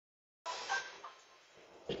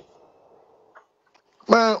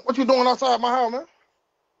Man, what you doing outside my house, man?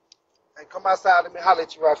 Hey, come outside. Let me holler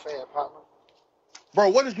at you right fast, partner. Bro,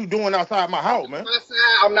 what is you doing outside my house, man?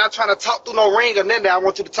 I'm not trying to talk through no ring or nothing. I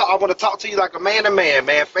want you to talk. I want to talk to you like a man to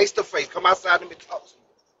man, face to face. Come outside. Let me talk to you.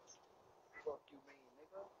 Fuck you, man,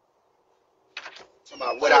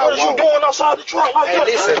 nigga. What What is you doing outside the truck like that?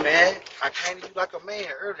 Hey, listen, man. I came to you like a man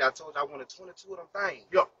earlier. I told you I wanted 22 of them things.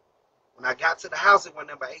 Yeah. When I got to the house, it went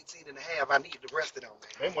number 18 and a half. I need the rest of them,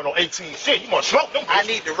 man. They went on 18 shit. You want to smoke them? I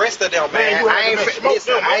need the rest of them, man. I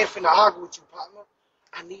ain't finna argue with you, partner.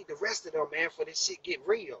 I need the rest of them, man, for this shit get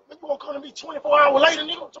real. You gonna come to me 24 hours later,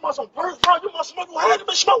 nigga? Talking about some perks, bro. You must smoke. You had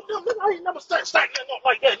to smoke them, nigga. I ain't never stacking nothing up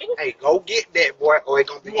like that, nigga. Hey, go get that, boy, or it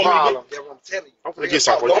gonna be a problem. That's what I'm telling you. I'm finna get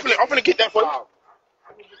something. I'm finna get that for you. What's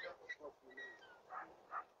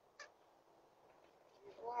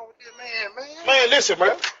wrong with this man? Man, listen,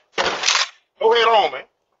 man. Go ahead on, man.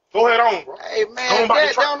 Go ahead on, bro. Hey, man,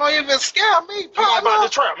 that don't even scare me, partner. About the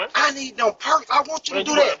trap, man. I need them perks. I want you to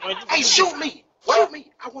do that. Hey, shoot me. Shoot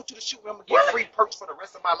me. I want you to shoot me. I'm gonna get free perks for the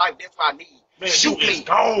rest of my life. That's what I need. Man, shoot me.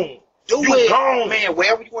 Gone. Do you it. Gone. Man,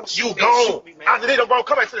 wherever you want to shoot you me, gone. shoot me, man. After this, bro,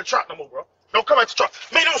 come back to the trap no more, bro. Don't come back to the trap.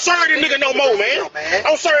 Man, don't serve this nigga no more, man.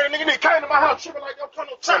 Don't serve the nigga that came to my house tripping like don't come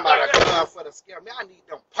no trap like that. Somebody for the scare me. I need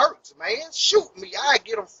them perks, man. Shoot me. I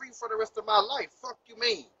get them free for the rest of my life. Fuck you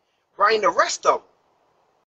mean. Bring the rest of them.